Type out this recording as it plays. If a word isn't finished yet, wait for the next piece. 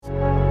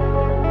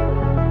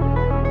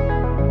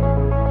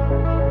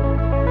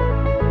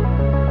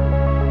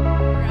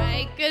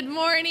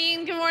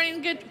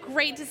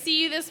great to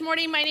see you this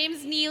morning. My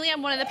name's Neely.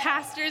 I'm one of the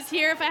pastors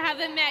here if I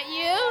haven't met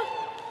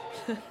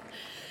you.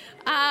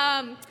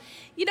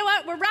 You know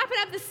what? We're wrapping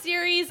up the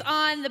series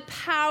on the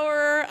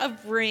power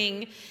of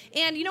bring.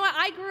 And you know what?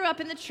 I grew up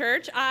in the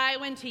church. I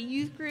went to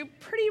youth group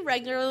pretty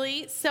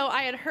regularly. So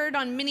I had heard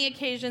on many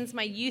occasions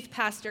my youth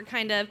pastor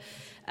kind of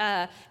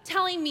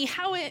telling me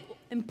how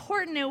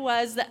important it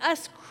was that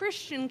us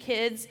Christian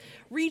kids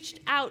reached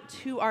out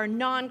to our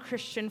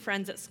non-Christian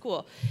friends at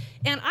school.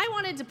 And I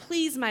wanted to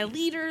please my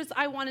leaders.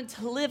 I wanted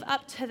to live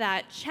up to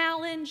that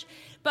challenge.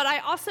 But I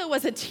also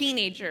was a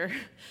teenager.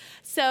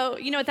 So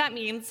you know what that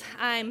means.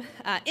 I'm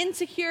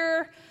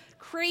insecure,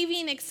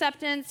 craving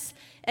acceptance,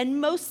 and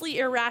mostly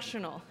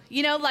irrational.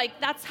 You know, like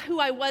that's who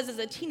I was as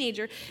a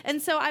teenager.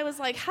 And so I was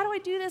like, how do I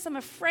do this? I'm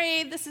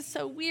afraid. This is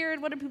so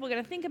weird. What are people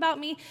going to think about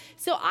me?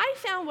 So I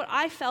found what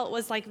I felt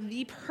was like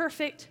the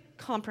perfect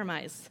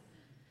compromise.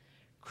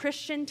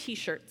 Christian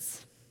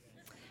t-shirts.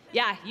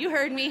 Yeah, you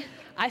heard me.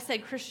 I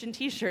said Christian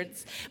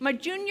t-shirts. My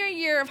junior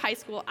year of high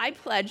school, I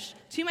pledged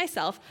to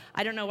myself,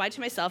 I don't know why to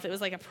myself, it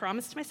was like a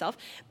promise to myself,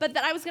 but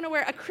that I was going to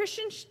wear a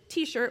Christian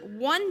t-shirt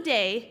one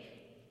day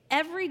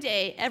of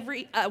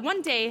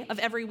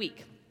every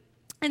week.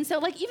 And so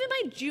like even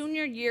my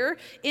junior year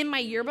in my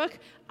yearbook,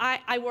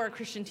 I wore a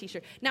Christian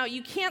t-shirt. Now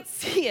you can't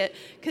see it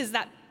because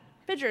that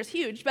picture is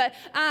huge, but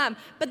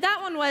that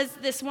one was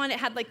this one, it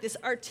had like this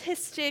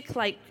artistic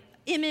like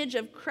image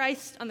of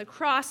Christ on the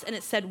cross, and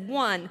it said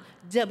one,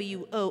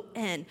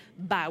 W-O-N,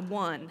 by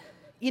one.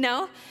 You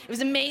know? It was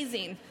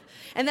amazing.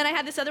 And then I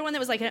had this other one that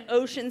was like an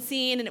ocean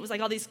scene, and it was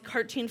like all these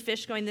cartoon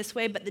fish going this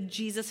way, but the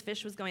Jesus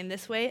fish was going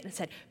this way, and it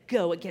said,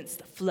 go against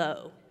the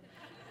flow.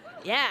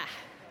 Yeah,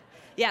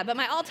 but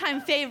my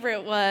all-time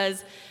favorite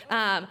was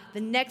the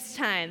next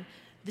time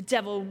the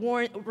devil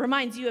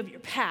reminds you of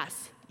your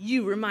past,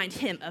 you remind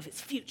him of his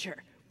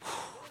future.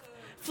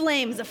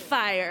 Flames of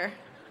fire.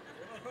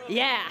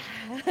 Yeah.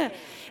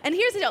 And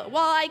here's the deal.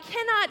 While I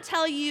cannot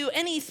tell you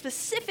any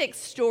specific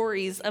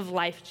stories of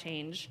life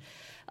change,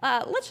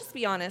 let's just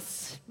be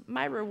honest,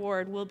 my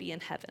reward will be in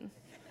heaven.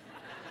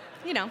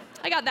 You know,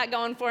 I got that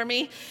going for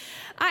me.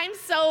 I'm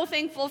so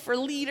thankful for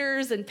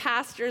leaders and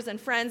pastors and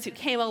friends who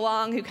came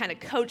along, who kind of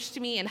coached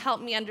me and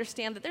helped me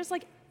understand that there's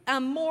like a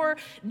more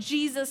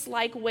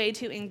Jesus-like way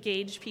to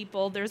engage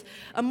people. There's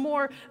a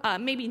more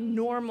maybe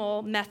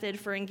normal method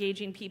for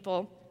engaging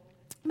people.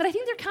 But I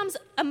think there comes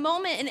a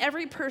moment in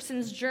every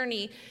person's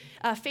journey,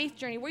 faith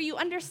journey, where you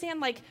understand,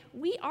 like,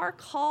 we are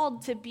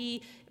called to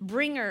be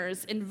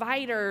bringers,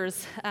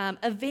 inviters,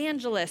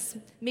 evangelists.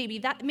 Maybe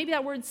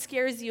that word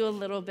scares you a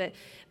little bit.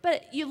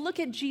 But you look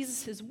at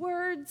Jesus'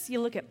 words, you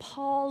look at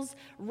Paul's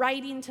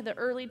writing to the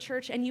early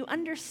church, and you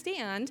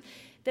understand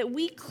that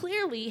we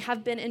clearly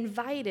have been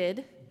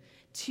invited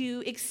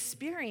to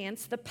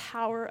experience the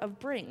power of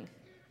bring.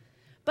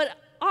 But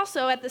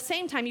also, at the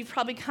same time, you've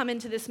probably come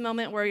into this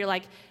moment where you're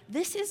like,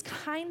 this is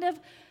kind of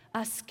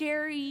a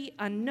scary,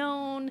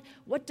 unknown.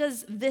 What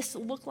does this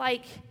look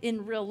like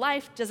in real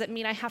life? Does it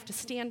mean I have to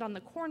stand on the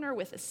corner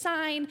with a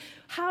sign?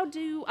 How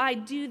do I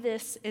do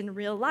this in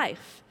real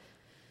life?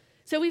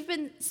 So we've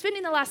been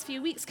spending the last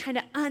few weeks kind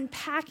of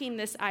unpacking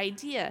this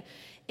idea.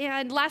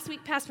 And last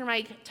week, Pastor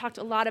Mike talked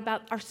a lot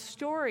about our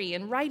story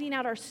and writing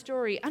out our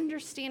story,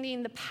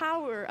 understanding the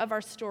power of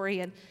our story,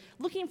 and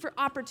looking for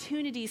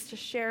opportunities to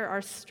share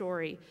our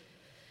story.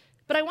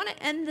 But I want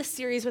to end this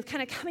series with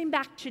kind of coming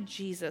back to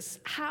Jesus.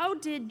 How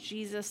did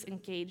Jesus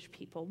engage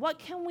people? What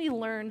can we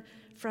learn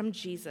from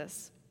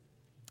Jesus?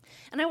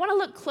 And I want to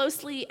look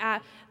closely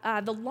at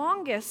the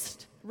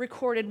longest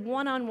recorded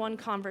one-on-one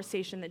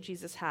conversation that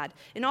Jesus had.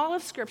 In all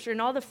of Scripture, in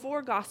all the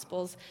four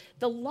Gospels,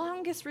 the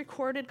longest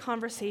recorded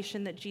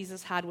conversation that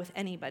Jesus had with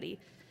anybody.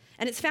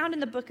 And it's found in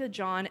the book of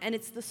John, and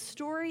it's the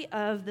story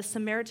of the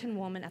Samaritan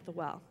woman at the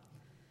well.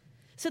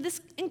 So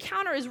this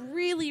encounter is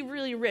really,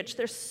 really rich.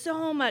 There's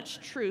so much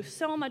truth,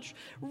 so much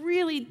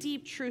really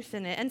deep truth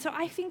in it. And so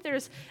I think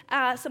there's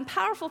some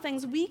powerful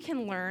things we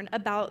can learn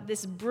about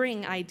this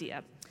bring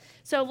idea.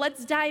 So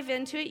let's dive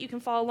into it. You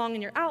can follow along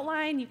in your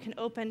outline. You can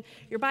open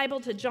your Bible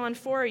to John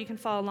 4, or you can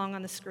follow along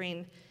on the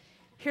screen.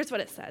 Here's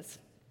what it says.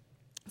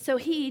 So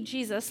he,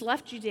 Jesus,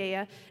 left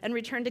Judea and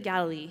returned to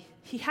Galilee.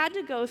 He had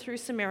to go through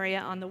Samaria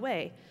on the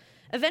way.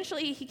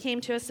 Eventually, he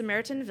came to a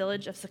Samaritan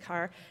village of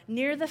Sychar,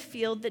 near the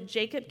field that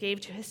Jacob gave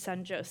to his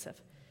son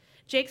Joseph.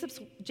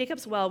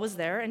 Jacob's well was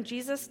there, and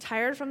Jesus,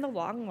 tired from the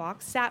long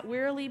walk, sat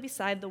wearily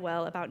beside the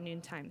well about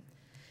noontime.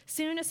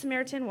 Soon a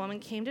Samaritan woman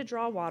came to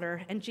draw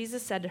water, and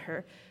Jesus said to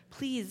her,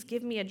 "Please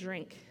give me a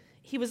drink."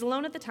 He was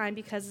alone at the time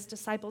because his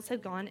disciples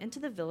had gone into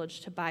the village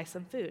to buy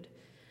some food.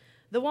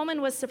 The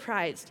woman was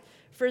surprised,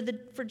 for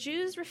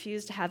Jews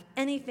refused to have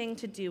anything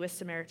to do with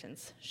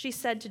Samaritans. She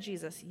said to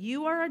Jesus,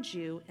 "You are a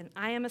Jew, and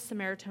I am a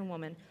Samaritan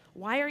woman.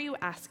 Why are you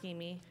asking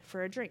me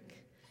for a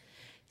drink?"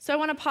 So I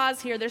want to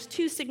pause here. There's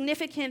two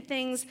significant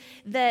things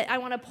that I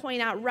want to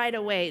point out right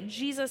away.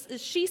 She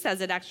says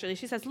it actually.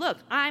 She says, look,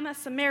 I'm a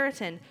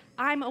Samaritan.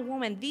 I'm a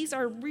woman. These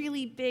are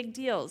really big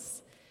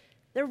deals.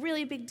 They're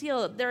really big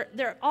deal.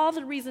 They're all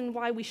the reason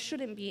why we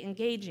shouldn't be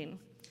engaging.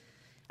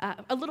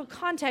 A little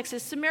context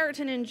is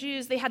Samaritan and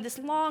Jews, they had this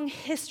long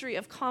history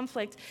of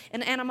conflict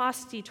and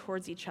animosity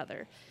towards each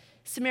other.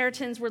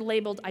 Samaritans were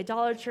labeled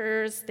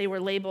idolaters. They were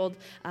labeled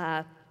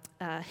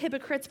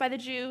hypocrites by the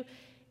Jew.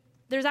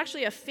 There's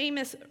actually a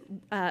famous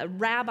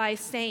rabbi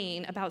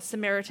saying about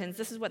Samaritans.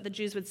 This is what the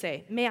Jews would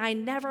say: "May I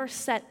never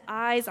set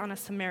eyes on a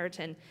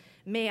Samaritan.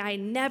 May I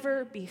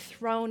never be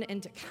thrown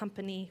into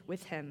company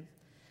with him."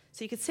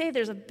 So you could say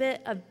there's a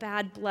bit of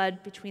bad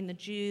blood between the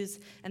Jews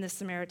and the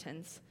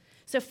Samaritans.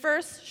 So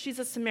first, she's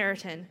a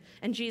Samaritan,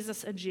 and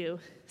Jesus a Jew.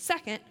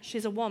 Second,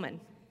 she's a woman.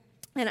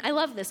 And I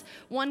love this.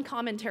 One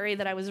commentary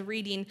that I was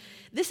reading,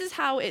 this is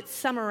how it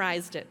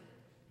summarized it.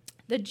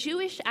 The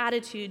Jewish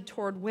attitude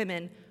toward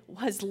women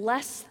was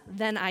less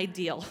than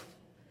ideal.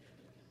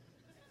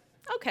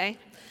 Okay,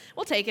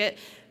 we'll take it.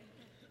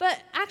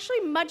 But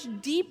actually, much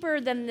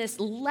deeper than this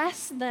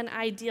less than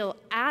ideal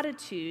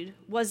attitude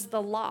was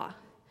the law.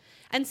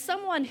 And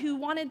someone who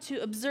wanted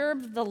to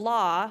observe the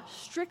law,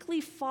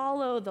 strictly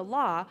follow the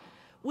law,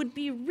 would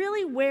be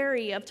really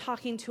wary of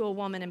talking to a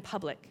woman in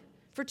public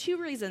for two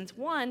reasons.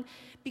 One,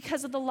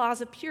 because of the laws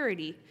of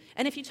purity.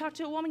 And if you talk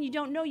to a woman you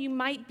don't know, you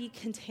might be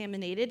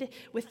contaminated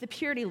with the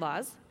purity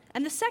laws.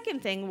 And the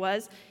second thing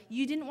was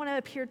you didn't want to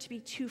appear to be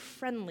too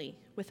friendly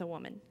with a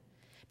woman,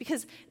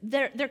 because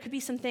there could be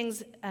some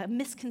things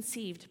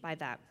misconceived by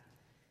that.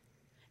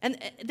 And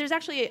there's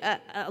actually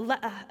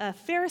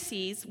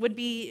Pharisees would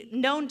be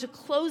known to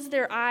close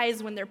their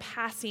eyes when they're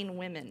passing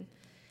women,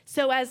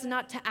 so as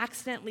not to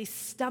accidentally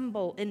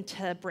stumble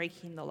into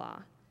breaking the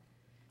law.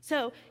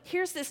 So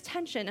here's this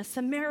tension, a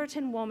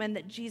Samaritan woman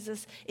that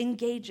Jesus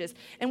engages.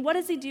 And what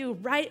does he do?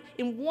 Right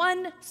in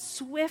one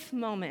swift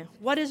moment,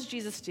 what does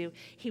Jesus do?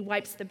 He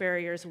wipes the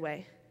barriers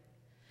away.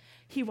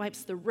 He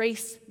wipes the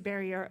race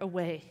barrier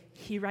away.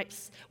 He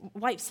wipes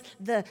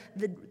the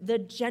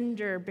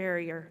gender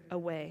barrier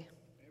away.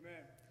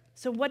 Amen.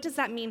 So what does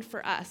that mean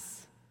for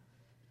us?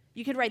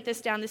 You could write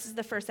this down. This is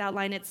the first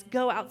outline. It's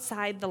go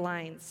outside the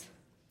lines.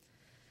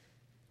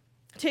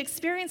 To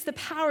experience the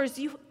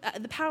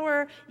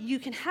power you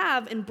can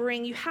have and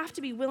bring, you have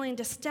to be willing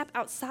to step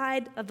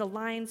outside of the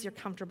lines you're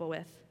comfortable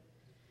with.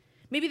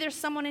 Maybe there's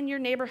someone in your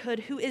neighborhood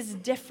who is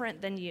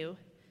different than you.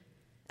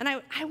 And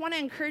I want to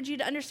encourage you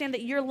to understand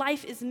that your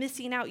life is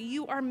missing out.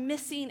 You are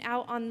missing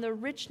out on the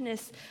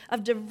richness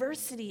of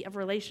diversity of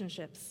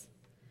relationships.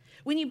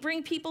 When you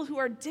bring people who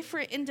are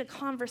different into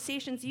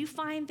conversations, you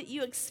find that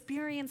you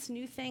experience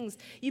new things.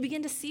 You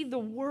begin to see the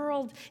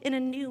world in a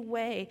new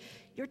way.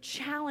 You're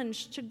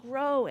challenged to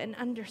grow and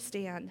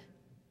understand.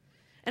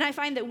 And I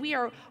find that we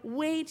are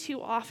way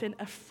too often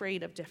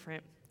afraid of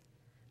different.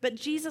 But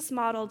Jesus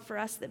modeled for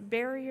us that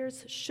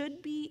barriers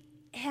should be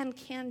and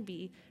can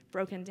be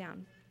broken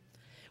down.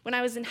 When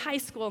I was in high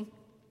school,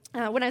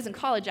 when I was in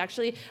college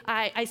actually,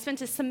 I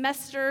spent a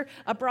semester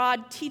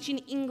abroad teaching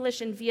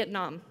English in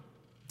Vietnam.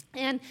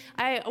 And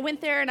I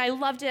went there and I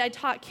loved it. I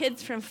taught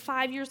kids from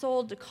 5 years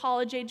old to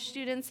college-age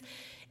students.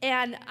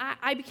 And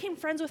I became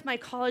friends with my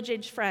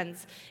college-age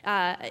friends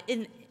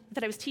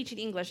that I was teaching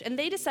English. And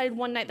they decided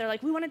one night, they're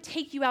like, we want to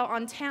take you out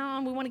on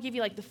town. We want to give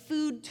you like the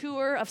food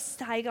tour of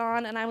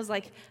Saigon. And I was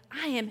like,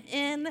 I am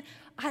in.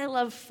 I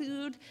love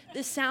food.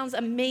 This sounds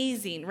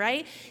amazing,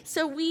 right?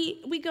 So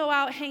we go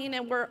out hanging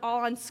and we're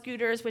all on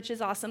scooters, which is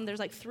awesome. There's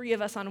like 3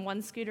 of us on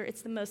one scooter.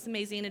 It's the most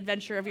amazing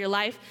adventure of your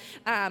life.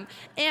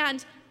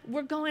 And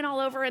we're going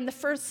all over, and the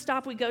first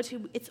stop we go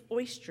to, it's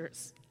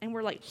oysters. And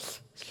we're like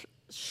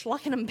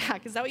schlucking them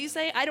back. Is that what you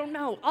say? I don't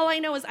know. All I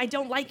know is I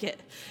don't like it.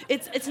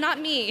 It's not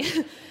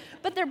me.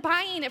 But they're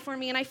buying it for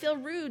me, and I feel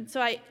rude.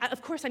 So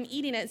of course, I'm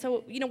eating it.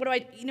 So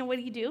what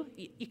do you do?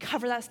 You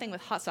cover that thing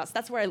with hot sauce.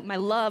 That's where my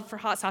love for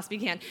hot sauce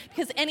began,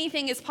 because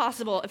anything is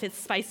possible if it's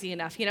spicy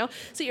enough,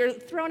 So you're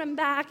throwing them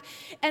back,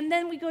 and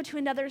then we go to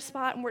another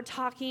spot, and we're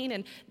talking,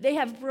 and they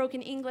have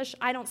broken English.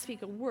 I don't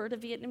speak a word of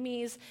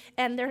Vietnamese,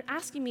 and they're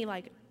asking me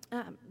like,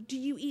 do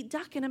you eat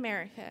duck in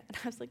America? And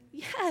I was like,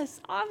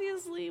 yes,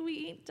 obviously we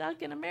eat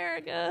duck in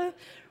America.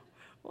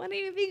 What do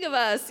you think of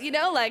us? And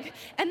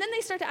then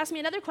they start to ask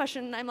me another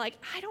question, and I'm like,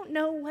 I don't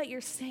know what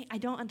you're saying. I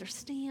don't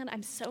understand.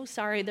 I'm so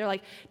sorry. They're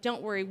like,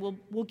 don't worry,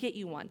 we'll get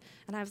you one.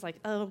 And I was like,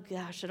 oh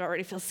gosh, it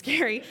already feels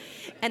scary.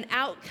 And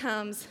out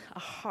comes a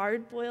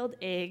hard-boiled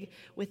egg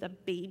with a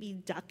baby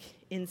duck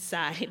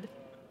inside.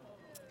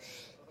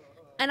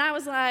 And I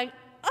was like,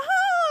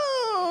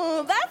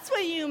 oh, that's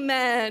what you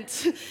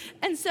meant.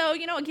 And so,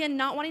 again,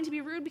 not wanting to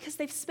be rude because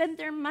they've spent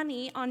their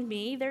money on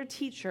me, their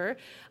teacher,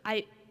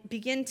 I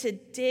begin to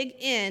dig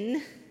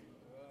in,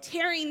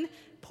 tearing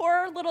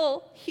poor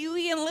little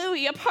Huey and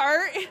Louie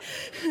apart.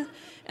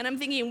 And I'm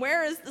thinking,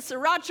 where is the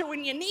sriracha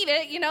when you need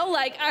it?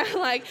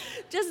 I'm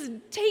just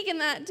taking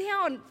that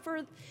down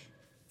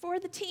for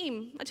the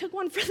team. I took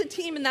one for the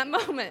team in that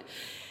moment.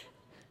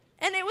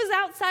 And it was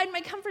outside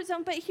my comfort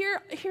zone, but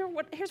here's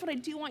what I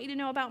do want you to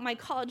know about my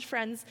college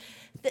friends,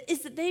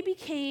 is that they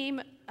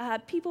became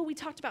people. We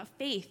talked about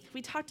faith.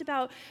 We talked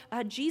about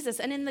Jesus.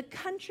 And in the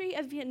country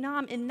of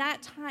Vietnam, in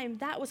that time,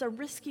 that was a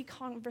risky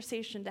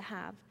conversation to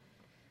have.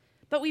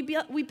 But we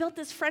built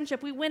this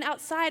friendship. We went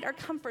outside our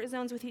comfort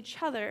zones with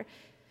each other.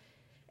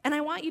 And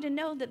I want you to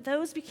know that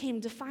those became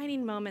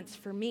defining moments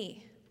for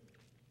me.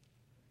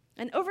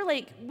 And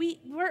Overlake,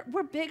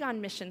 we're big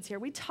on missions here.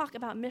 We talk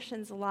about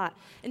missions a lot.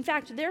 In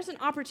fact, there's an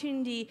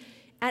opportunity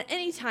at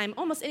any time,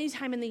 almost any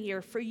time in the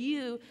year, for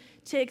you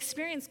to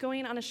experience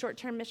going on a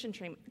short-term mission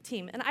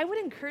team. And I would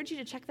encourage you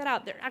to check that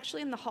out. They're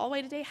actually in the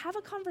hallway today. Have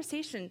a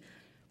conversation.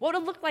 What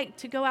would it look like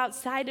to go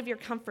outside of your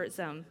comfort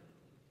zone?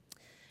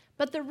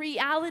 But the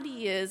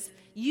reality is,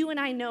 you and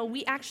I know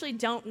we actually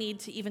don't need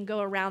to even go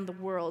around the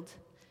world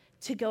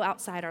to go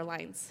outside our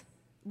lines.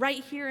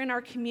 Right here in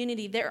our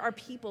community, there are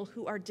people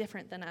who are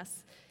different than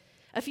us.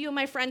 A few of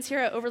my friends here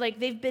at Overlake,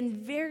 they've been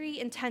very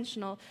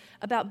intentional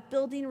about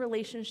building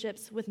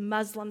relationships with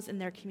Muslims in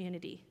their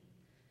community.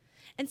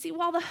 And see,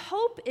 while the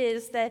hope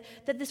is that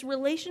this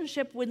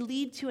relationship would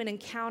lead to an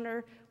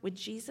encounter with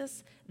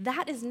Jesus,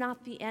 that is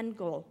not the end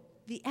goal.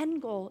 The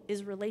end goal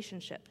is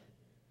relationship.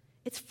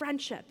 It's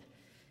friendship.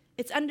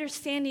 It's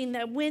understanding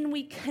that when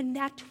we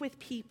connect with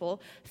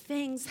people,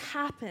 things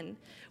happen.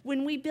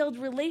 When we build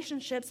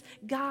relationships,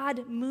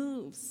 God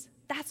moves.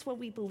 That's what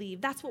we believe.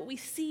 That's what we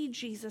see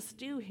Jesus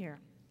do here.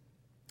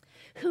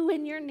 Who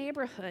in your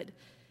neighborhood,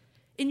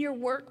 in your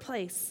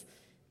workplace,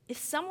 is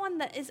someone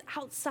that is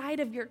outside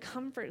of your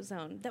comfort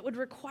zone, that would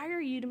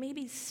require you to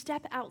maybe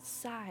step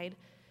outside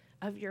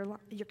of your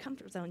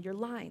comfort zone, your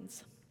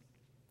lines?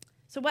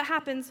 So what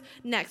happens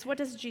next? What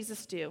does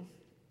Jesus do?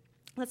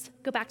 Let's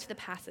go back to the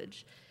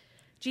passage.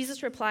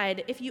 Jesus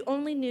replied, "If you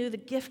only knew the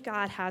gift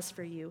God has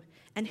for you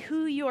and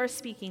who you are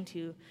speaking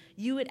to,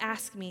 you would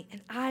ask me,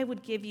 and I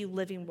would give you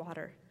living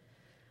water."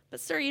 "But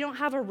sir, you don't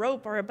have a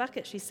rope or a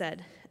bucket," she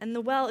said, "and the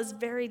well is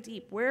very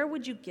deep. Where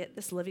would you get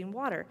this living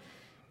water?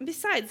 And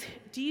besides,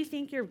 do you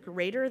think you're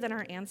greater than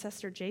our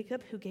ancestor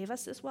Jacob, who gave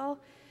us this well?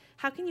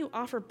 How can you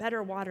offer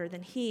better water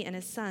than he and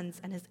his sons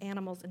and his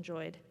animals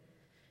enjoyed?"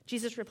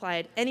 Jesus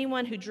replied,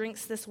 "Anyone who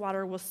drinks this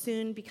water will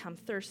soon become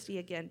thirsty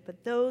again,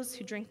 but those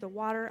who drink the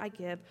water I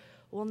give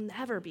will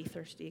never be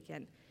thirsty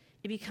again.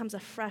 It becomes a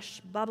fresh,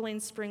 bubbling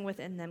spring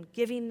within them,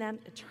 giving them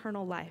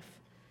eternal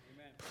life."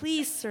 Amen.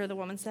 "Please, sir," the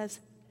woman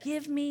says,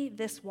 "give me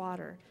this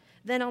water.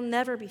 Then I'll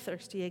never be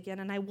thirsty again,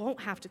 and I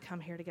won't have to come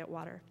here to get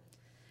water."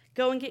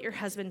 "Go and get your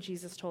husband,"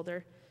 Jesus told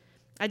her.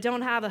 "I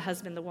don't have a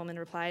husband," the woman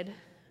replied.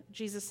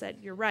 Jesus said,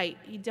 "You're right.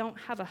 You don't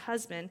have a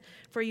husband,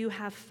 for you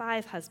have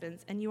 5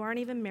 husbands, and you aren't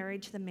even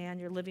married to the man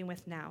you're living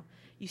with now.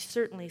 You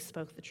certainly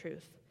spoke the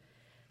truth."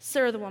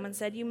 "Sir," the woman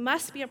said, "you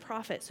must be a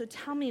prophet. So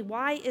tell me,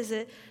 why is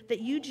it that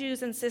you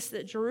Jews insist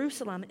that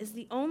Jerusalem is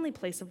the only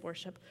place of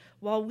worship,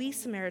 while we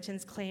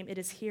Samaritans claim it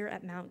is here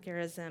at Mount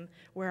Gerizim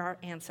where our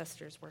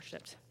ancestors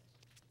worshipped?"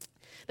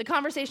 The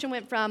conversation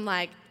went from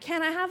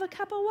 "Can I have a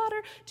cup of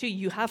water?" to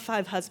 "You have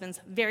 5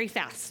 husbands," very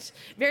fast,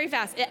 very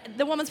fast.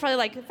 The woman's probably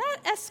like, "That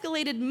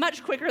escalated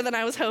much quicker than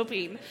I was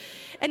hoping."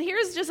 And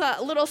here's just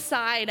a little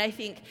side, I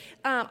think.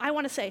 I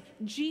want to say,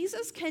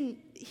 Jesus can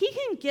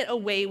get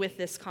away with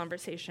this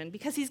conversation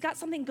because he's got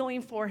something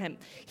going for him.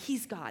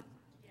 He's God,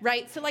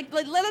 right? So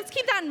let's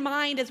keep that in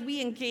mind as we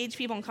engage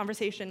people in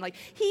conversation.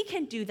 He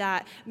can do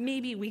that.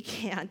 Maybe we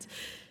can't.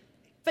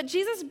 But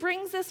Jesus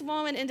brings this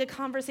woman into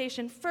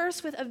conversation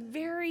first with a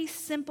very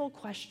simple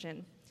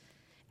question.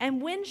 And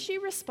when she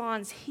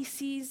responds, he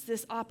sees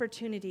this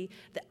opportunity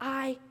that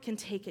I can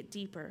take it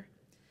deeper.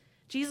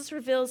 Jesus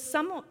reveals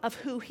some of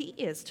who he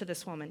is to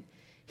this woman.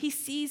 He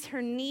sees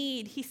her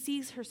need, he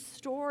sees her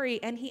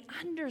story, and he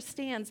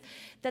understands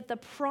that the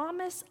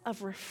promise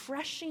of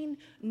refreshing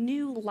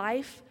new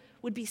life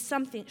would be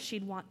something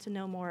she'd want to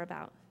know more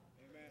about.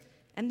 Amen.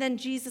 And then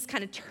Jesus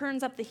kind of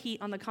turns up the heat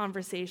on the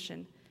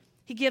conversation.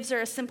 He gives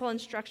her a simple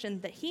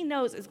instruction that he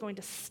knows is going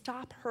to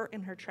stop her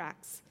in her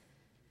tracks.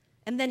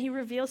 And then he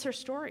reveals her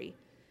story.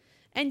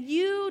 And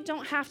you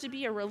don't have to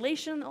be a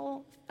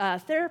relational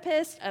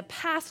therapist, a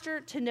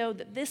pastor, to know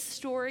that this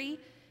story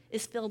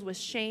is filled with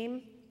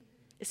shame,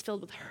 is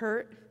filled with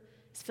hurt,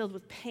 is filled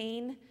with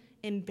pain,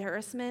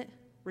 embarrassment,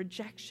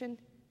 rejection.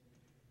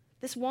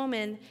 This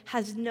woman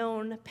has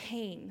known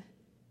pain.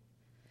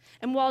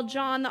 And while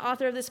John, the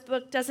author of this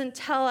book, doesn't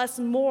tell us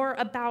more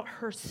about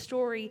her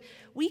story,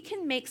 we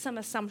can make some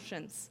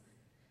assumptions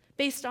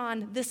based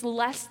on this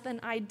less than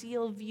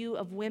ideal view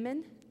of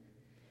women.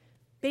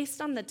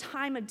 Based on the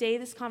time of day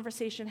this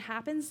conversation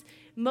happens,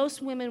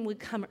 most women would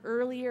come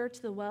earlier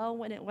to the well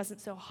when it wasn't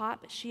so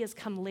hot, but she has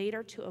come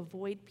later to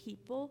avoid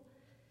people.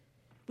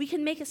 We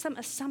can make some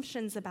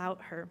assumptions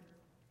about her.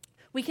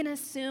 We can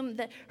assume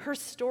that her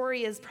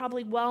story is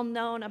probably well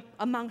known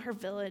among her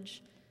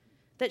village,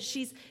 that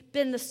she's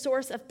been the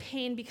source of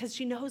pain because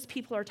she knows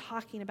people are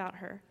talking about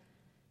her,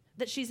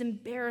 that she's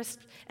embarrassed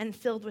and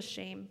filled with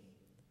shame.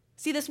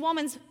 See, this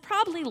woman's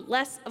probably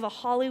less of a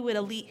Hollywood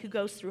elite who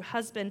goes through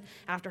husband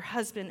after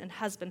husband,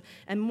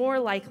 and more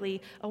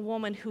likely a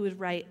woman who would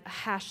write a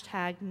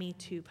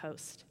 #MeToo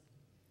post.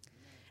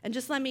 And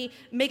just let me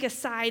make a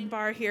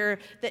sidebar here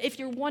that if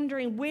you're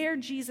wondering where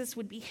Jesus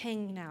would be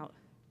hanging out,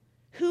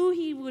 who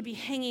he would be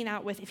hanging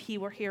out with if he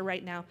were here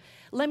right now,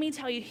 let me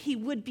tell you, he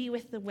would be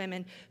with the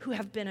women who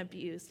have been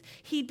abused.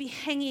 He'd be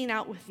hanging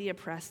out with the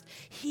oppressed.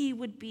 He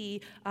would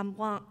be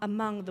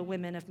among the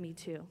women of Me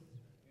Too.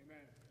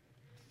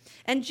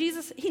 And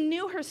Jesus, he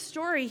knew her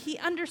story. He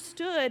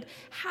understood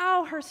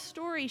how her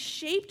story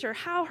shaped her,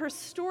 how her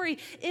story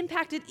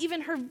impacted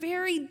even her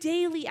very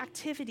daily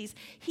activities.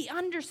 He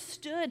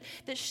understood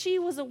that she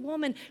was a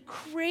woman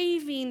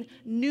craving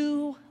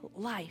new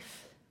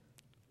life.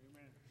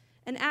 Amen.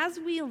 And as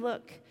we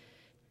look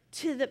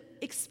to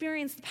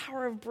experience the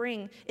power of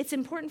Bring, it's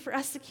important for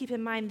us to keep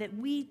in mind that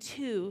we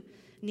too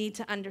need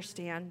to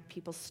understand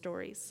people's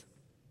stories.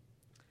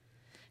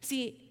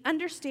 See,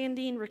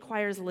 understanding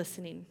requires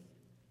listening.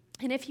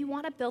 And if you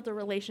want to build a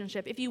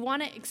relationship, if you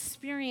want to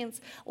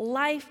experience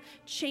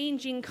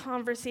life-changing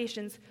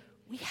conversations,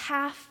 we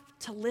have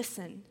to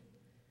listen.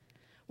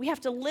 We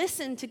have to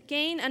listen to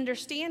gain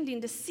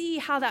understanding, to see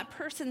how that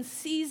person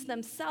sees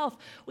themselves.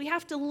 We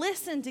have to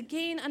listen to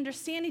gain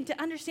understanding,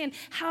 to understand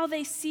how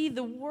they see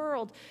the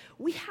world.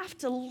 We have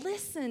to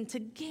listen to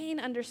gain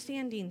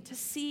understanding, to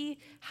see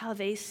how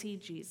they see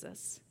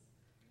Jesus.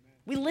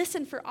 We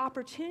listen for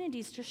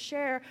opportunities to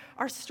share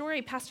our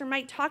story. Pastor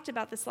Mike talked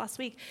about this last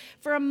week.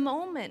 For a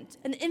moment,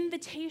 an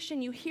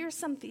invitation, you hear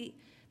something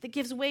that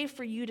gives way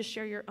for you to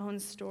share your own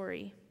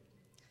story.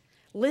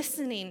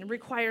 Listening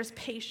requires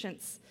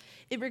patience.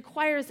 It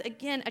requires,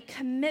 again, a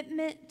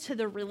commitment to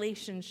the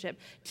relationship,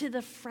 to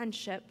the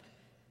friendship.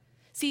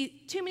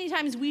 See, too many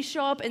times we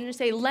show up and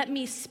say, let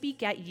me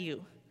speak at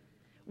you,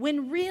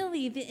 when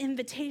really the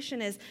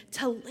invitation is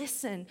to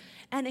listen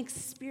and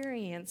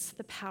experience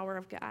the power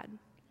of God.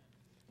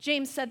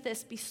 James said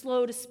this, be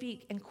slow to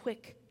speak and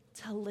quick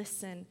to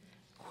listen.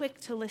 Quick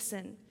to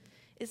listen.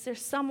 Is there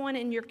someone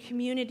in your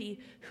community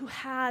who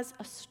has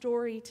a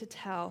story to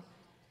tell,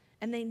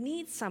 and they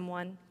need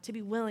someone to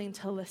be willing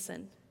to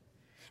listen?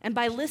 And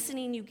by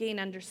listening, you gain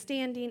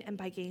understanding, and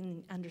by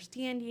gaining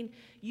understanding,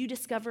 you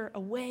discover a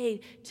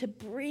way to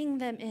bring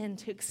them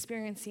into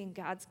experiencing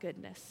God's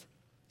goodness.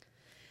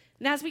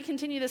 And as we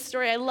continue this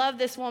story, I love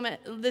this woman,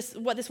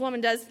 what this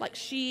woman does. Like,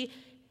 she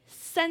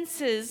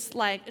senses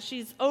like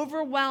she's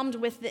overwhelmed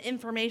with the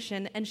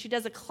information, and she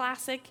does a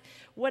classic,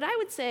 what I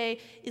would say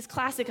is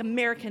classic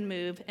American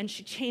move, and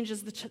she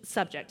changes the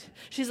subject.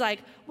 She's like,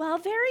 well,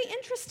 very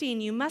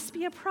interesting, you must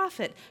be a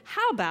prophet.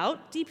 How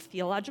about deep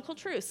theological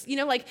truths? You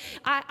know, like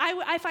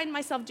I find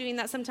myself doing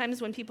that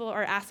sometimes when people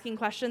are asking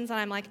questions, and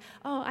I'm like,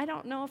 oh, I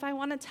don't know if I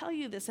want to tell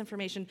you this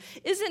information.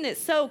 Isn't it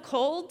so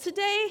cold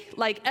today?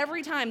 Like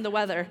every time the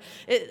weather,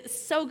 it's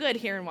so good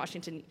here in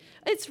Washington.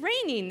 It's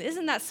raining,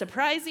 isn't that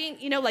surprising?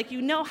 You know, like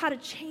you know how to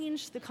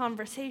change the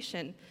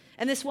conversation.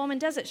 And this woman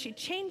does it. She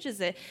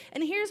changes it.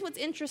 And here's what's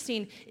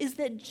interesting is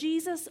that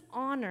Jesus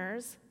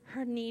honors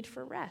her need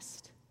for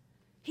rest.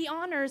 He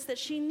honors that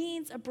she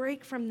needs a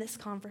break from this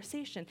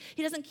conversation.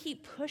 He doesn't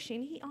keep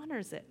pushing. He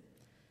honors it.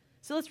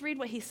 So let's read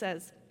what he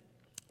says.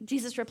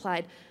 Jesus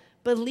replied,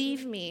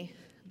 believe me,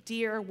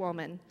 dear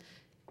woman.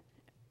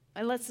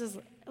 And let's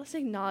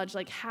acknowledge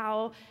like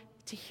how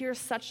to hear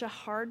such a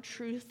hard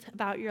truth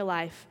about your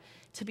life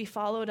to be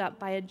followed up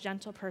by a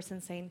gentle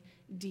person saying,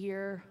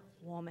 dear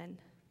woman.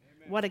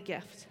 Amen. What a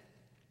gift.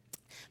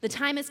 The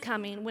time is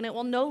coming when it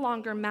will no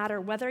longer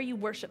matter whether you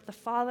worship the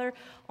Father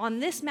on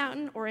this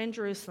mountain or in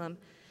Jerusalem.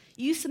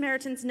 You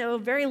Samaritans know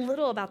very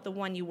little about the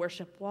one you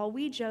worship, while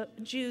we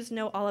Jews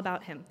know all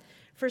about him.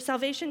 For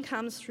salvation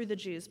comes through the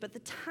Jews, but the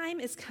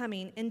time is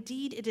coming,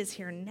 indeed it is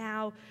here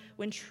now,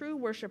 when true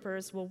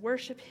worshipers will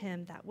worship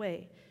him that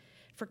way.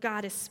 For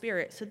God is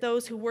spirit, so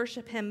those who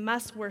worship him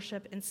must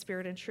worship in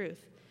spirit and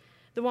truth.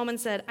 The woman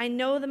said, I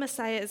know the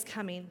Messiah is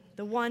coming,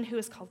 the one who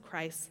is called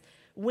Christ.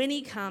 When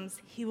he comes,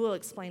 he will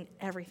explain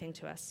everything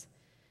to us.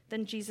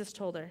 Then Jesus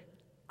told her,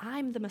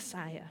 I'm the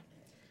Messiah.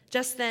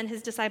 Just then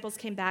his disciples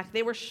came back.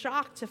 They were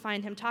shocked to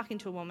find him talking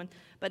to a woman,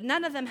 but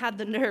none of them had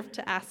the nerve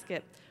to ask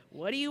it.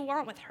 What do you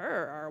want with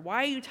her? Or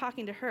why are you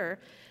talking to her?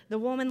 The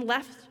woman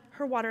left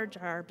her water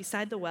jar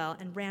beside the well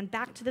and ran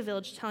back to the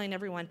village telling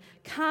everyone,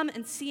 come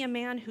and see a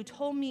man who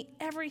told me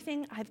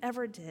everything I've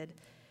ever did.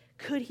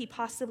 Could he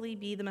possibly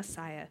be the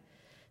Messiah?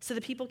 So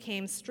the people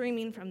came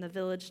streaming from the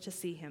village to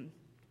see him.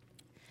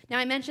 Now,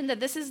 I mentioned that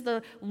this is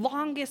the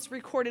longest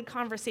recorded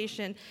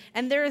conversation,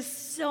 and there is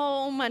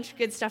so much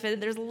good stuff in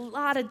it. There's a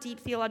lot of deep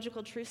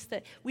theological truths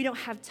that we don't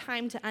have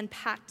time to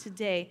unpack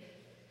today.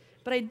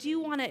 But I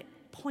do want to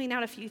point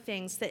out a few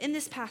things, that in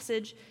this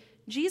passage,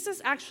 Jesus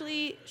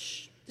actually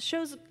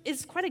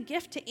is quite a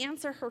gift to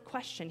answer her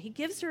question. He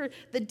gives her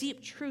the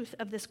deep truth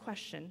of this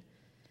question.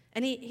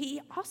 And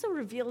he also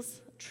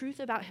reveals truth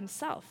about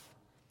himself.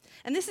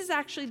 And this is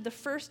actually the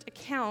first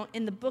account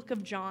in the book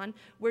of John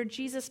where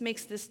Jesus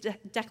makes this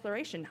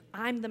declaration,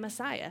 I'm the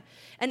Messiah.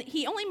 And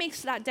he only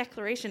makes that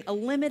declaration a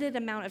limited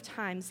amount of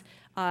times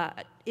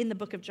in the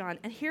book of John.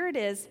 And here it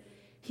is,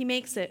 he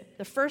makes it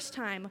the first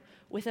time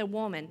with a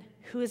woman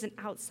who is an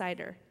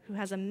outsider, who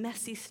has a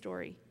messy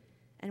story.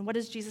 And what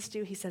does Jesus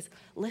do? He says,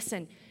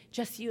 listen,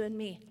 just you and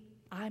me,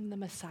 I'm the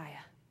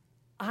Messiah.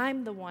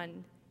 I'm the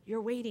one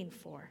you're waiting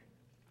for.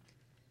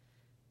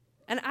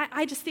 And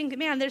I just think,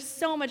 man, there's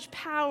so much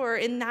power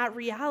in that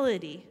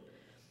reality.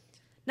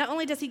 Not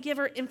only does he give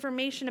her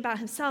information about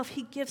himself,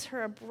 he gives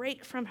her a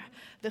break from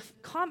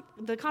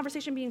the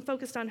conversation being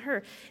focused on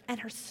her and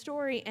her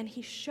story, and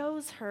he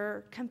shows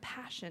her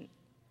compassion.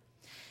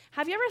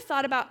 Have you ever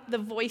thought about the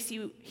voice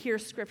you hear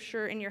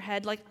scripture in your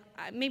head? Like,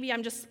 maybe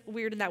I'm just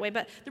weird in that way,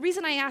 but the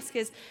reason I ask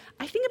is,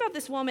 I think about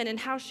this woman and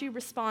how she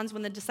responds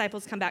when the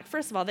disciples come back.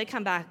 First of all, they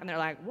come back and they're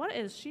like, what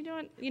is she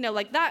doing?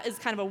 Like that is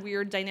kind of a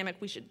weird dynamic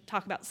we should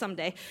talk about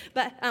someday,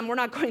 but we're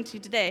not going to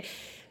today.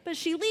 But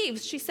she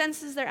leaves, she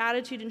senses their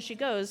attitude and she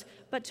goes,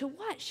 but to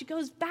what? She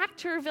goes back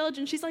to her village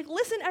and she's like,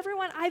 listen,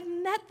 everyone, I've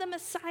met the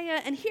Messiah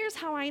and here's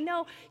how I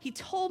know. He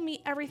told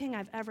me everything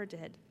I've ever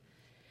did.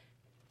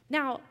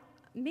 Now,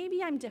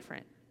 maybe I'm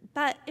different,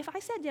 but if I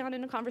sat down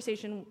in a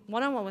conversation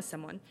one-on-one with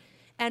someone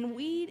and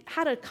we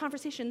had a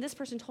conversation, this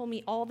person told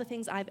me all the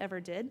things I've ever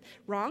did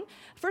wrong.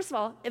 First of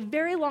all, a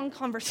very long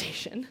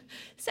conversation.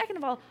 Second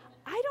of all,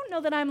 I don't know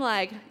that I'm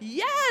like,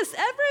 yes,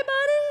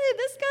 everybody,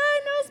 this guy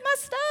knows my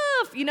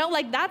stuff.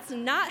 Like that's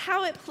not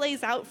how it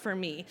plays out for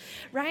me,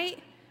 right?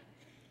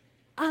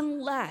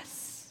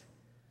 Unless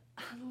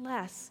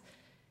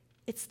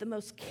it's the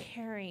most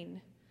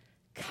caring,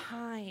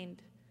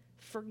 kind,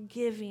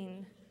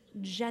 forgiving,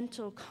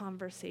 gentle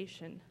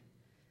conversation.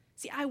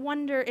 See, I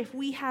wonder if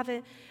we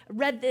haven't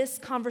read this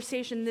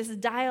conversation, this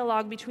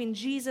dialogue between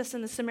Jesus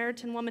and the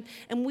Samaritan woman,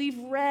 and we've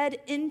read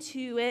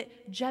into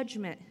it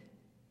judgment,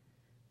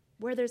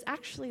 where there's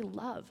actually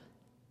love.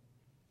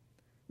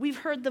 We've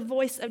heard the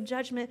voice of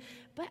judgment,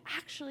 but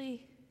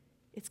actually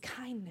it's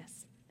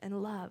kindness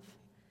and love.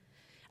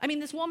 I mean,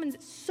 this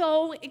woman's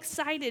so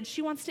excited.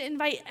 She wants to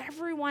invite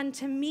everyone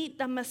to meet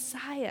the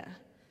Messiah.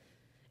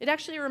 It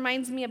actually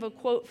reminds me of a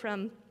quote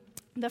from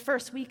the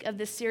first week of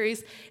this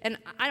series, and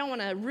I don't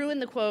want to ruin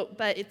the quote,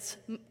 but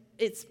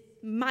it's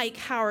Mike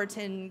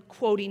Howerton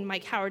quoting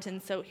Mike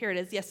Howerton, so here it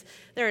is. Yes,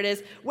 there it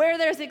is. Where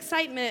there's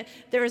excitement,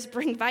 there is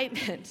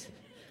bringvitement.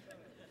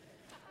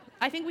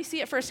 I think we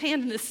see it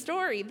firsthand in this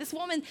story. This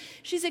woman,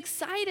 she's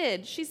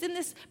excited. She's in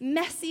this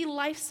messy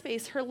life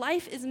space. Her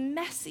life is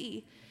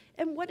messy.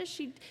 And what is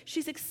she?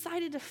 She's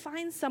excited to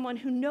find someone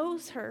who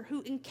knows her,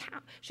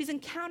 she's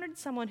encountered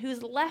someone who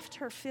has left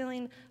her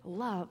feeling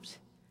loved,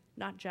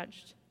 not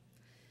judged.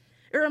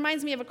 It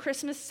reminds me of a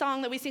Christmas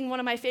song that we sing,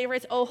 one of my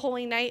favorites, "Oh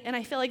Holy Night," and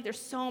I feel like there's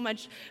so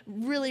much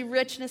really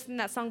richness in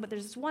that song, but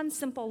there's this one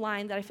simple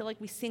line that I feel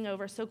like we sing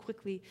over so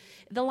quickly.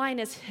 The line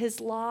is,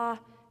 "His law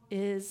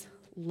is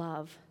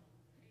love."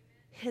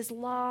 His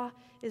law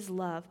is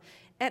love.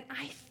 And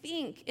I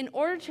think in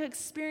order to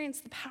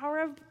experience the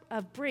power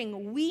of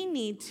Bring, we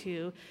need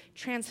to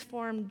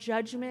transform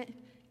judgment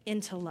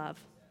into love.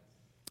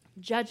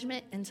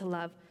 Judgment into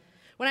love.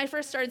 When I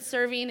first started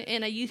serving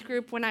in a youth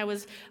group when I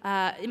was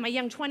in my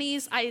young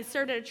 20s, I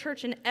served at a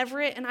church in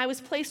Everett, and I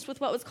was placed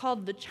with what was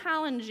called the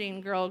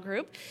challenging girl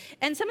group.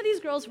 And some of these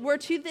girls were,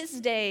 to this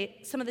day,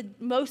 some of the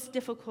most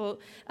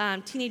difficult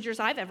teenagers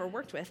I've ever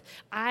worked with.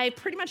 I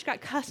pretty much got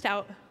cussed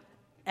out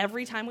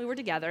every time we were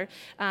together.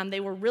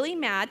 They were really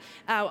mad.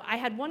 I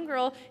had one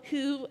girl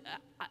who,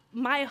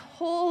 my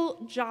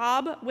whole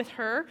job with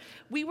her,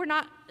 we were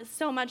not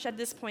so much at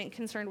this point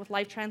concerned with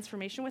life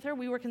transformation with her.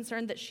 We were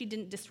concerned that she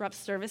didn't disrupt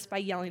service by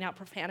yelling out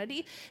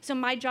profanity. So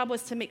my job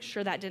was to make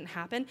sure that didn't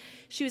happen.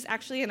 She was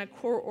actually in a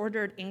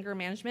court-ordered anger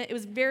management.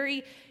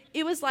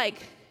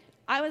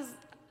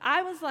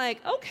 I was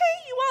like, okay,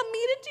 you want me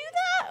to do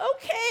that?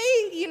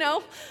 Okay,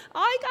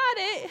 I got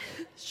it,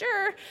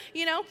 sure,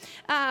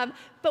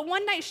 But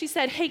one night she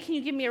said, hey, can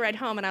you give me a ride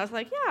home? And I was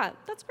like, yeah,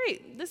 that's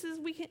great.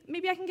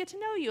 Maybe I can get to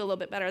know you a little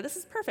bit better. This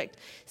is perfect.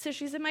 So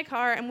she's in my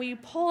car, and we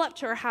pull up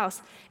to her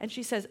house, and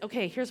she says,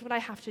 okay, here's what I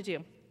have to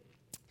do.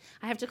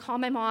 I have to call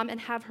my mom and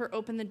have her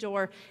open the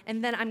door,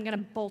 and then I'm going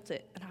to bolt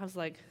it. And I was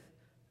like,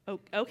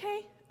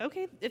 okay,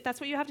 if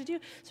that's what you have to do.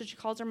 So she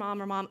calls her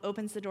mom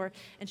opens the door,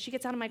 and she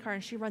gets out of my car,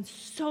 and she runs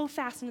so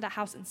fast into the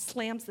house and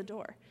slams the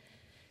door.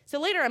 So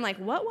later I'm like,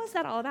 what was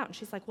that all about? And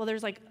she's like, well,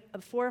 there's like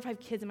 4 or 5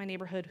 kids in my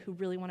neighborhood who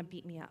really want to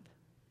beat me up.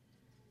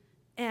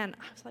 And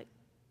I was like,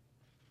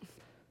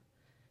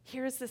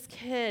 here's this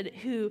kid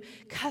who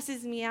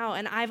cusses me out,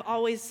 and I've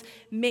always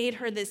made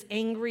her this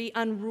angry,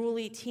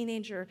 unruly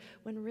teenager,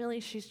 when really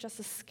she's just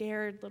a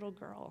scared little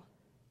girl.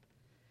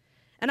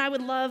 And I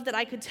would love that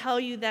I could tell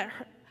you that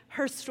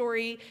her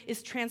story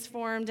is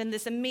transformed and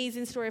this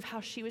amazing story of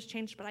how she was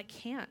changed, but I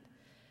can't.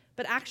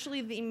 But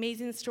actually, the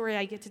amazing story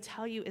I get to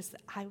tell you is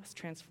that I was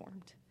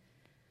transformed.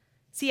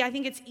 See, I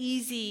think it's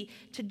easy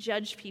to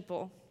judge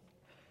people.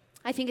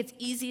 I think it's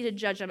easy to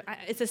judge them.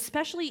 It's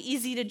especially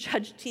easy to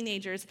judge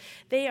teenagers.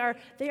 They are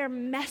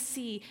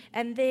messy,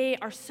 and they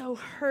are so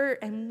hurt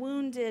and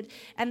wounded,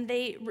 and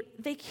they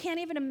can't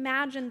even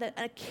imagine that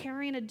a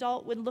caring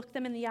adult would look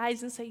them in the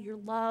eyes and say, you're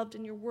loved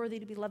and you're worthy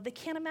to be loved. They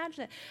can't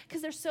imagine it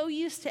because they're so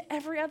used to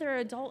every other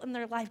adult in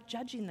their life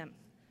judging them.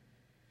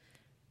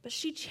 But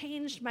she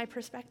changed my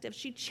perspective.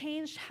 She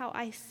changed how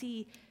I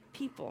see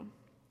people.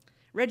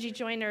 Reggie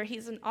Joiner,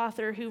 he's an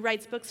author who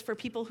writes books for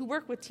people who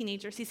work with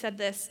teenagers. He said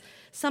this: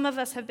 some of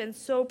us have been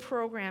so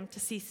programmed to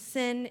see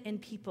sin in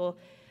people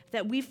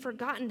that we've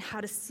forgotten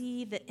how to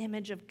see the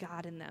image of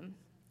God in them.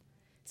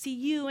 See,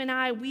 you and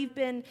I, we've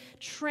been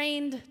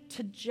trained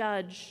to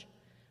judge,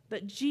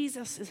 but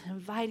Jesus is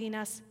inviting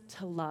us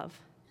to love.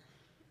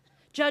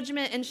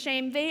 Judgment and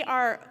shame, they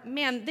are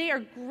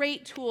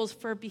great tools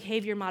for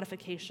behavior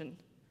modification.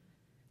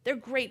 They're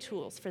great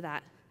tools for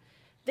that.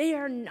 They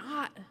are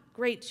not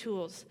great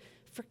tools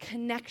for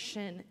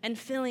connection and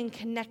feeling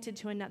connected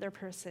to another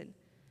person.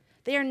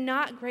 They are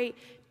not great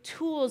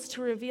tools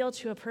to reveal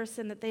to a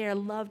person that they are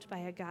loved by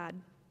a God.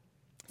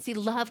 See,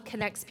 love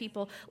connects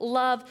people.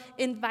 Love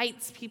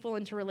invites people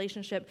into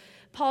relationship.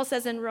 Paul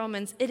says in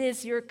Romans, it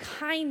is your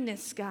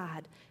kindness,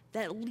 God,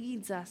 that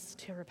leads us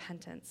to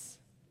repentance.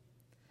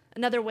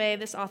 Another way,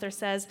 this author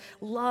says,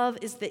 love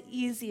is the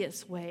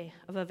easiest way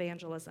of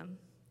evangelism.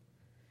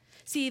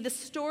 See, the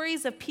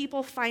stories of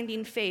people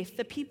finding faith,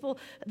 the people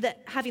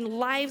that having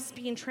lives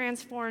being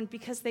transformed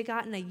because they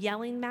got in a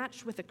yelling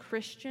match with a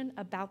Christian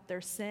about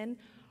their sin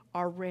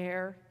are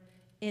rare,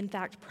 in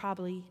fact,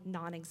 probably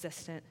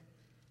non-existent.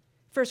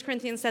 1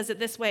 Corinthians says it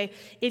this way,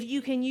 if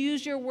you can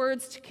use your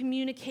words to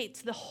communicate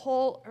to the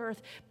whole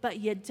earth, but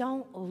you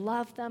don't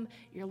love them,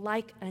 you're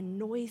like a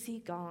noisy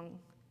gong,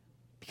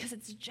 because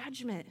it's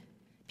judgment.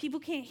 People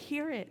can't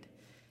hear it.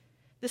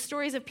 The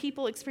stories of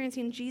people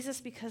experiencing Jesus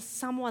because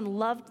someone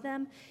loved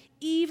them,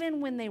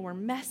 even when they were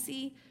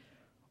messy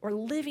or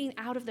living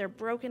out of their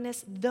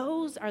brokenness,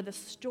 those are the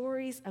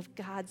stories of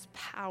God's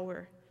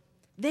power.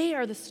 They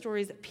are the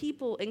stories of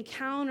people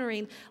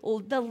encountering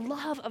the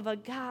love of a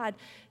God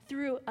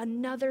through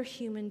another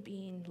human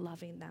being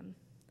loving them.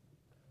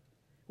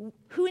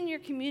 Who in your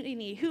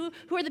community, who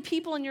are the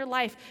people in your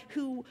life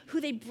who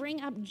they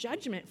bring up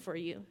judgment for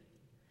you?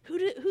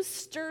 Who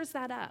stirs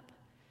that up?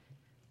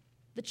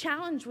 The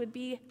challenge would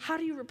be, how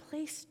do you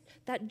replace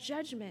that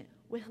judgment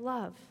with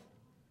love?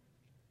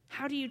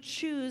 How do you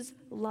choose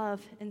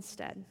love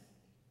instead?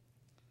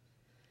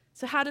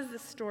 So how does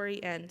this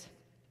story end?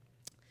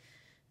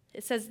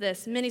 It says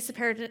this, many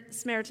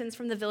Samaritans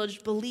from the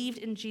village believed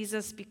in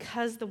Jesus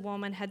because the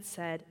woman had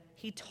said,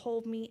 he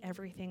told me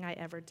everything I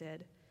ever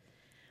did.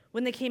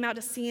 When they came out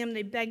to see him,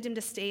 they begged him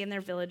to stay in their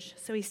village,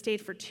 so he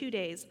stayed for 2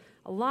 days,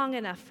 long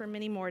enough for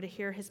many more to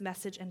hear his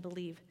message and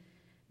believe.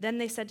 Then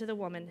they said to the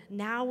woman,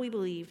 now we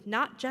believe,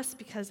 not just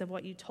because of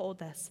what you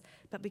told us,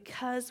 but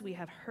because we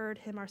have heard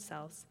him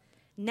ourselves.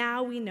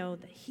 Now we know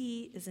that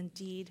he is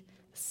indeed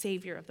the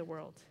Savior of the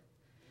world.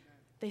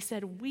 They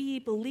said, we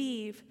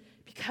believe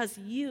because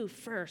you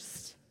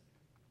first.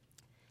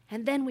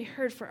 And then we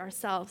heard for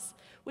ourselves,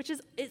 which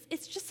is,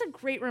 it's just a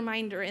great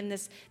reminder in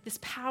this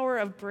power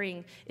of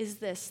bring, is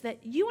this,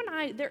 that you and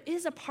I, there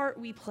is a part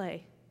we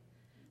play.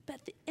 But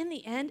in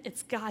the end,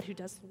 it's God who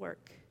does the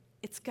work.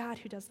 It's God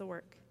who does the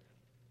work.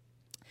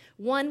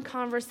 One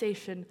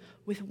conversation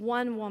with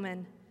one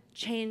woman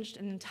changed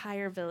an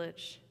entire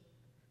village.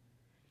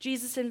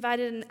 Jesus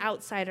invited an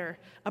outsider,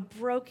 a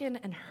broken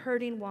and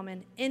hurting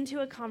woman, into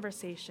a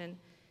conversation,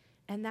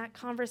 and that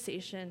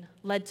conversation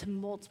led to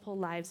multiple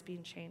lives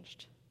being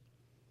changed.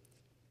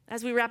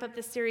 As we wrap up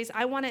this series,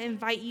 I want to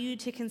invite you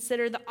to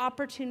consider the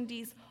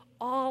opportunities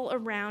all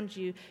around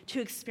you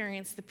to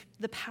experience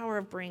the power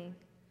of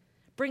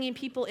bringing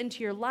people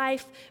into your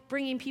life,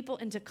 bringing people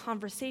into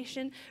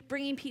conversation,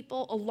 bringing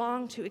people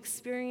along to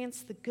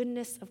experience the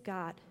goodness of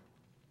God.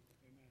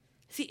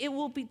 See, it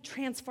will be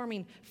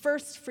transforming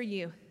first for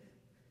you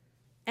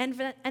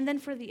and then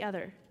for the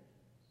other,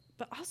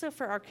 but also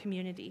for our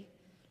community.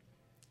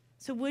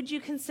 So would you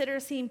consider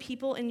seeing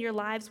people in your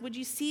lives? Would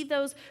you see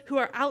those who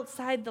are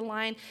outside the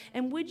line?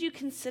 And would you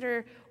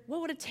consider what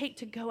would it take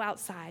to go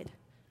outside,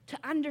 to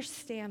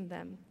understand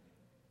them,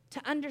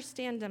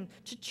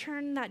 to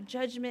turn that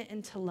judgment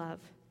into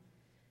love?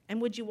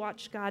 And would you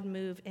watch God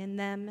move in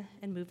them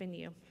and move in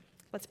you?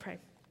 Let's pray.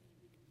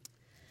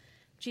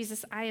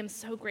 Jesus, I am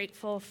so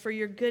grateful for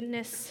your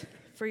goodness,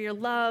 for your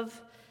love.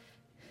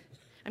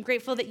 I'm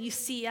grateful that you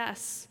see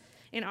us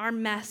in our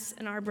mess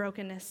and our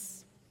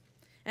brokenness.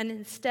 And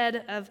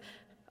instead of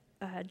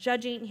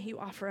judging, you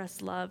offer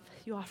us love.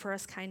 You offer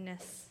us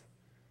kindness.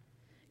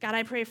 God,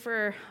 I pray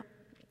for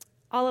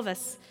all of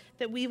us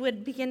that we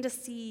would begin to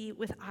see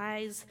with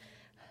eyes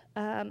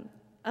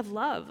of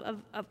love,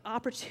 of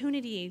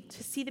opportunity,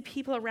 to see the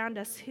people around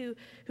us who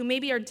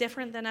maybe are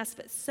different than us,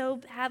 but so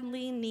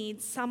badly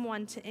need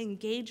someone to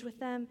engage with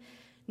them,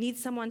 need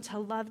someone to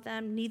love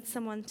them, need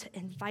someone to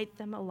invite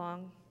them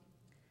along.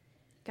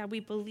 God,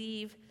 we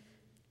believe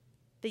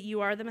that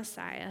you are the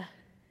Messiah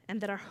and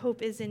that our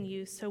hope is in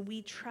you, so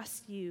we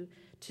trust you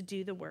to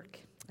do the work.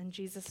 In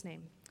Jesus'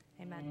 name,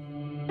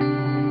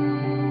 amen.